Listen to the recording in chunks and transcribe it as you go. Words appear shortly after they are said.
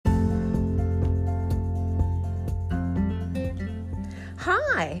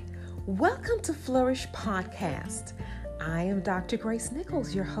Hi, welcome to Flourish Podcast. I am Dr. Grace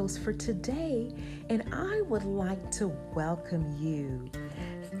Nichols, your host for today, and I would like to welcome you.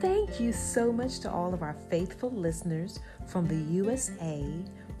 Thank you so much to all of our faithful listeners from the USA,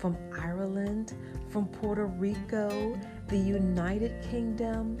 from Ireland, from Puerto Rico, the United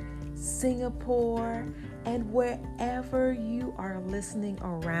Kingdom, Singapore, and wherever you are listening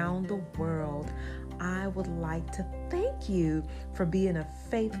around the world. I would like to thank you for being a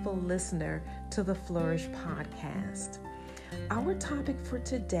faithful listener to the Flourish Podcast. Our topic for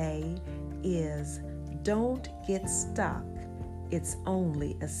today is Don't Get Stuck. It's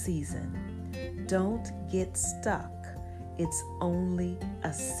only a season. Don't get stuck. It's only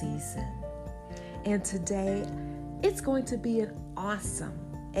a season. And today, it's going to be an awesome,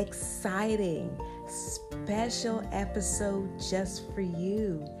 exciting, special episode just for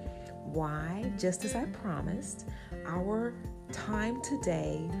you. Why? Just as I promised, our time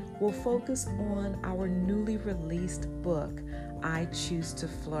today will focus on our newly released book, I Choose to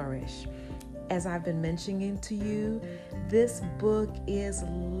Flourish. As I've been mentioning to you, this book is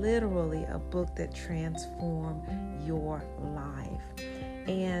literally a book that transforms your life.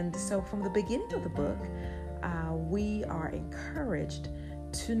 And so from the beginning of the book, we are encouraged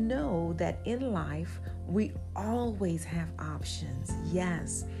to know that in life, we always have options.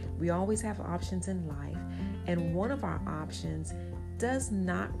 Yes, we always have options in life. And one of our options does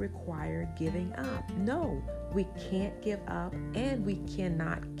not require giving up. No, we can't give up and we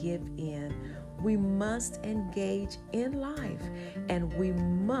cannot give in. We must engage in life and we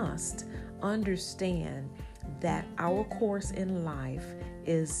must understand that our course in life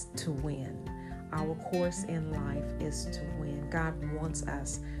is to win. Our course in life is to win. God wants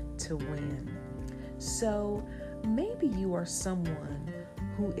us to win. So maybe you are someone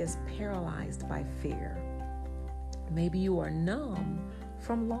who is paralyzed by fear. Maybe you are numb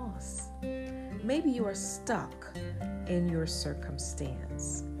from loss. Maybe you are stuck in your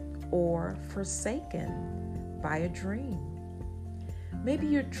circumstance or forsaken by a dream. Maybe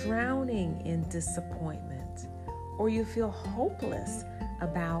you're drowning in disappointment or you feel hopeless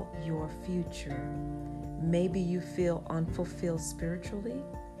about your future. Maybe you feel unfulfilled spiritually,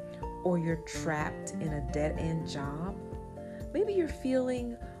 or you're trapped in a dead-end job. Maybe you're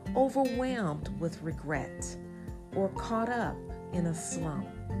feeling overwhelmed with regret or caught up in a slump.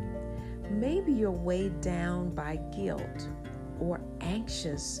 Maybe you're weighed down by guilt or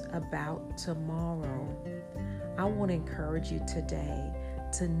anxious about tomorrow. I want to encourage you today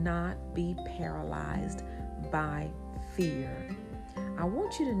to not be paralyzed by fear. I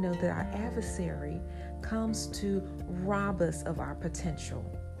want you to know that our adversary comes to rob us of our potential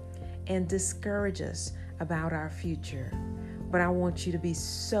and discourage us about our future. But I want you to be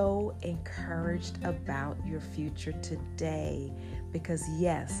so encouraged about your future today because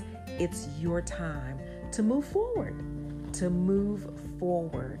yes, it's your time to move forward,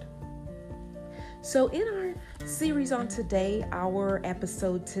 So in our series on today, our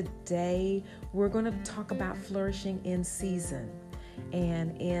episode today, we're going to talk about flourishing in season.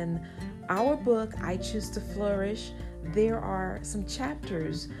 And in our book, I Choose to Flourish, there are some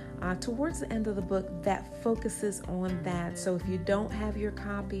chapters towards the end of the book that focuses on that. So if you don't have your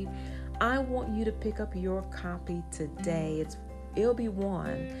copy, I want you to pick up your copy today. It'll be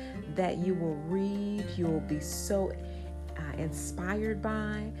one that you will read, you'll be so inspired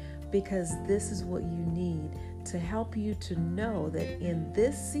by, because this is what you need to help you to know that in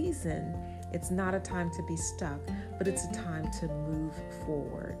this season, it's not a time to be stuck, but it's a time to move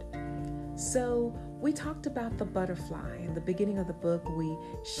forward. So we talked about the butterfly. In the beginning of the book, we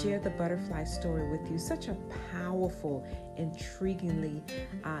shared the butterfly story with you. Such a powerful, intriguingly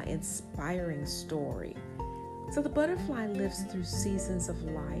inspiring story. So the butterfly lives through seasons of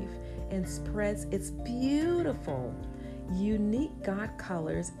life and spreads its beautiful, unique God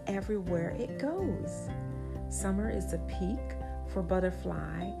colors everywhere it goes. Summer is the peak for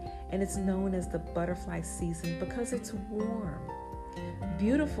butterfly, and it's known as the butterfly season because it's warm.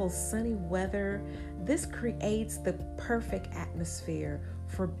 Beautiful sunny weather, this creates the perfect atmosphere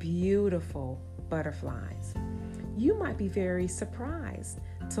for beautiful butterflies. You might be very surprised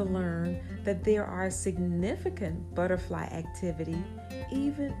to learn that there are significant butterfly activity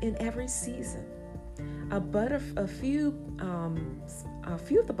even in every season. A few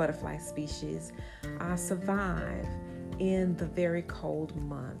of the butterfly species survive in the very cold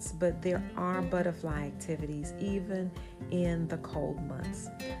months, but there are butterfly activities even in the cold months.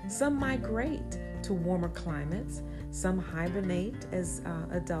 Some migrate to warmer climates, some hibernate as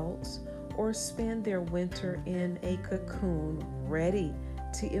adults, or spend their winter in a cocoon ready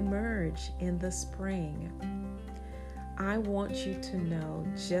to emerge in the spring. I want you to know,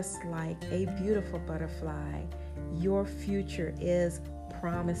 just like a beautiful butterfly, your future is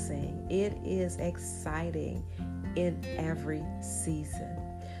promising. It is exciting in every season.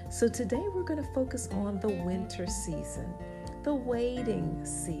 So today we're going to focus on the winter season, the waiting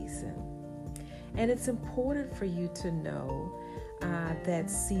season. And it's important for you to know that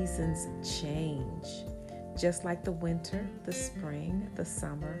seasons change. Just like the winter, the spring, the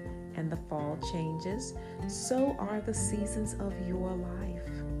summer, and the fall changes, so are the seasons of your life.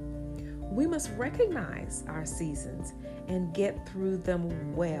 We must recognize our seasons and get through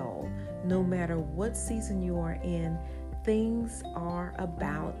them well. No matter what season you are in, things are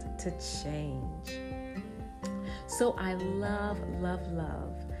about to change. So I love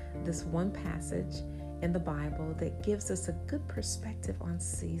this one passage in the Bible that gives us a good perspective on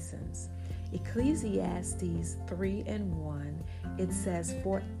seasons. Ecclesiastes 3:1, it says,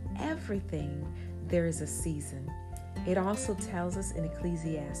 "For everything there is a season." It also tells us in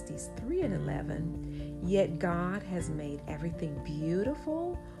Ecclesiastes 3:11, "Yet God has made everything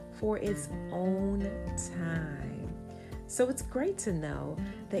beautiful for its own time." So it's great to know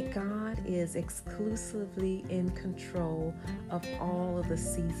that God is exclusively in control of all of the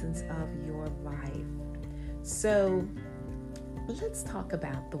seasons of your life. So let's talk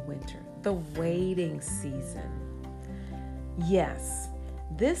about the winter, the waiting season. Yes,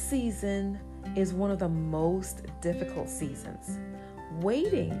 this season is one of the most difficult seasons.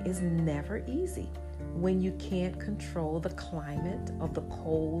 Waiting is never easy when you can't control the climate of the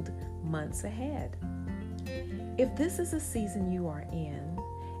cold months ahead. If this is a season you are in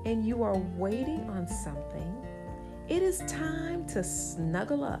and you are waiting on something, it is time to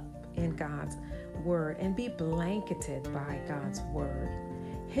snuggle up in God's Word and be blanketed by God's Word.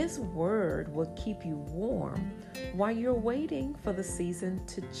 His Word will keep you warm while you're waiting for the season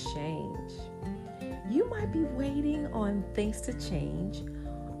to change. You might be waiting on things to change,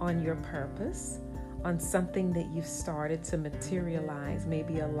 on your purpose, on something that you've started to materialize,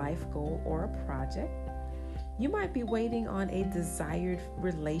 maybe a life goal or a project. You might be waiting on a desired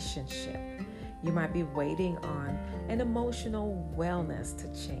relationship. You might be waiting on an emotional wellness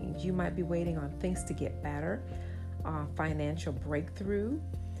to change. You might be waiting on things to get better, financial breakthrough,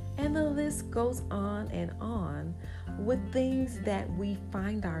 and the list goes on with things that we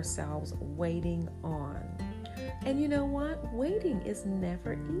find ourselves waiting on. And you know what? Waiting is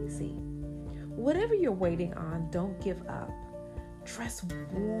never easy. Whatever you're waiting on, don't give up. Dress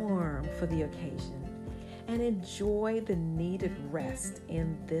warm for the occasion and enjoy the needed rest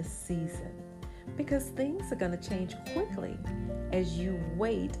in this season, because things are going to change quickly as you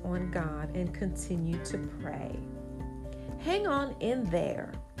wait on God and continue to pray. Hang on in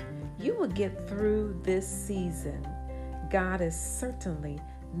there. You will get through this season. God is certainly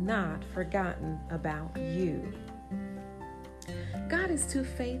not forgotten about you. God is too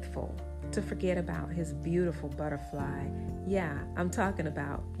faithful to forget about his beautiful butterfly. Yeah, I'm talking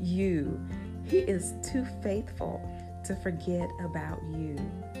about you. He is too faithful to forget about you.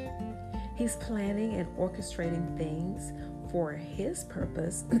 He's planning and orchestrating things for his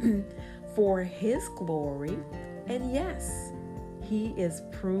purpose, for his glory. And yes, he is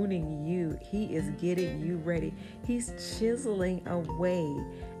pruning you. He is getting you ready. He's chiseling away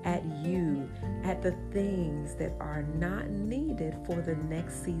at you, at the things that are not needed for the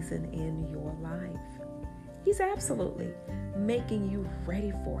next season in your life. He's absolutely making you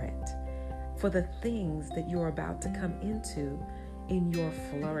ready for it, for the things that you're about to come into in your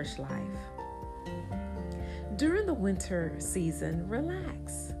flourish life. During the winter season,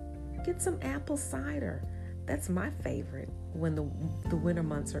 relax. Get some apple cider. That's my favorite when the winter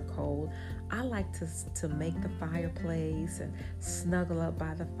months are cold. I like to make the fireplace and snuggle up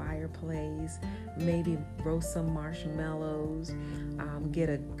by the fireplace, maybe roast some marshmallows, get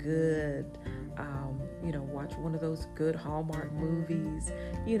a good, watch one of those good Hallmark movies.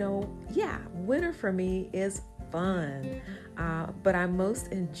 Winter for me is fun, but I most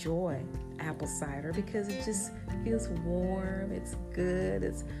enjoy apple cider because it just feels warm. It's good.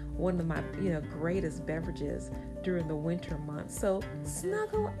 It's one of my greatest beverages during the winter months. So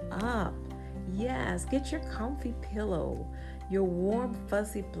snuggle up. Yes, get your comfy pillow, your warm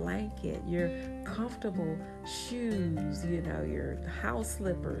fuzzy blanket, your comfortable shoes, your house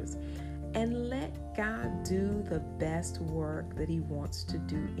slippers, and let God do the best work that he wants to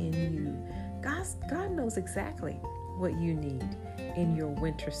do in you. God knows exactly what you need in your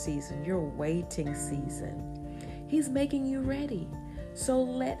winter season, your waiting season. He's making you ready. So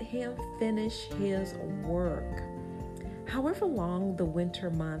let him finish his work. However long the winter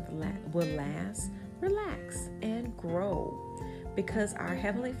month will last, relax and grow, because our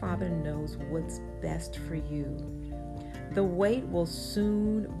Heavenly Father knows what's best for you. The wait will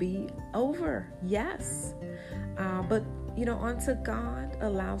soon be over. Yes. But until God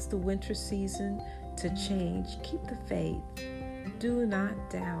allows the winter season to change, keep the faith. Do not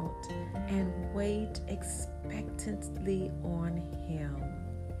doubt and wait expectantly on Him.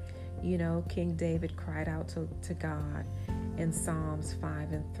 King David cried out to God in Psalms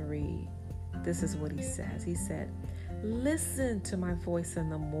 5:3. This is what he says. He said, "Listen to my voice in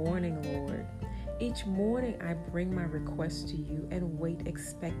the morning, Lord. Each morning I bring my request to you and wait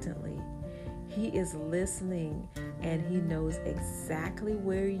expectantly." He is listening, and He knows exactly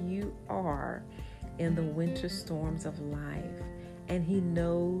where you are in the winter storms of life, and He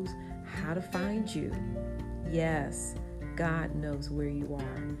knows how to find you. Yes, God knows where you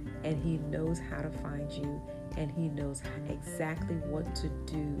are, and He knows how to find you, and He knows exactly what to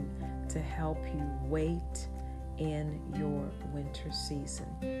do to help you wait in your winter season.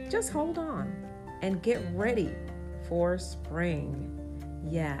 Just hold on and get ready for spring.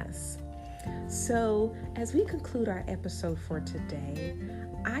 Yes. So, as we conclude our episode for today,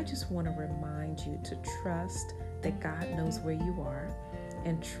 I just want to remind you to trust that God knows where you are,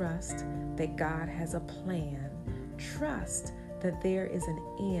 and trust that God has a plan. Trust that there is an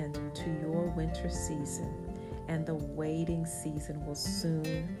end to your winter season, and the waiting season will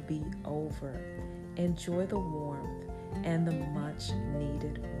soon be over. Enjoy the warmth and the much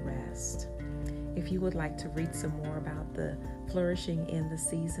needed rest. If you would like to read some more about the Flourishing in the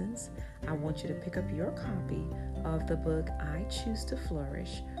Seasons, I want you to pick up your copy of the book I Choose to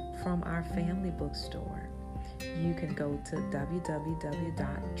Flourish from our family bookstore. You can go to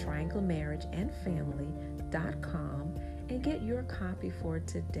www.trianglemarriageandfamily.com and get your copy for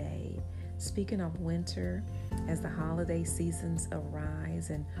today. Speaking of winter, as the holiday seasons arise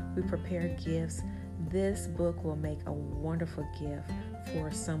and we prepare gifts, this book will make a wonderful gift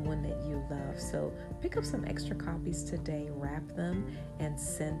for someone that you love. So pick up some extra copies today, wrap them, and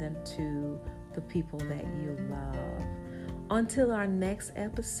send them to the people that you love. Until our next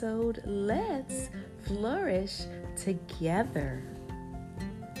episode, let's flourish together.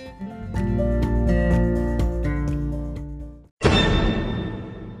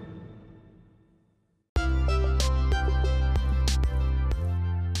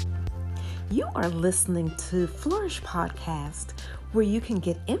 You are listening to Flourish Podcast, where you can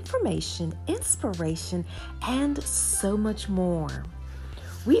get information, inspiration, and so much more.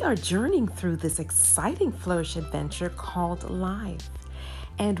 We are journeying through this exciting Flourish adventure called life,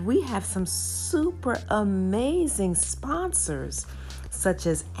 and we have some super amazing sponsors such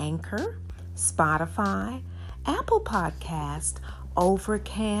as Anchor, Spotify, Apple Podcast,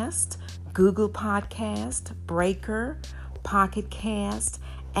 Overcast, Google Podcast, Breaker, Pocket Cast,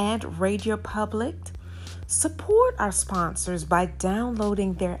 and Radio Public. Support our sponsors by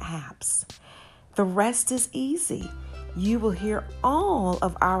downloading their apps. The rest is easy. You will hear all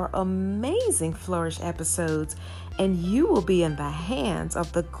of our amazing Flourish episodes, and you will be in the hands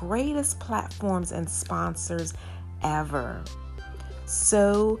of the greatest platforms and sponsors ever.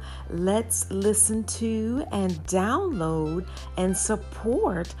 So let's listen to and download and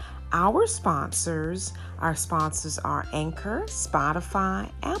support our sponsors. Our sponsors are Anchor,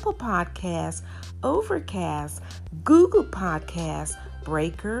 Spotify, Apple Podcasts, Overcast, Google Podcasts,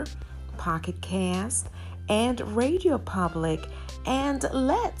 Breaker, Pocket Cast, and Radio Public. And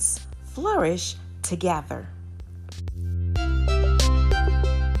let's flourish together.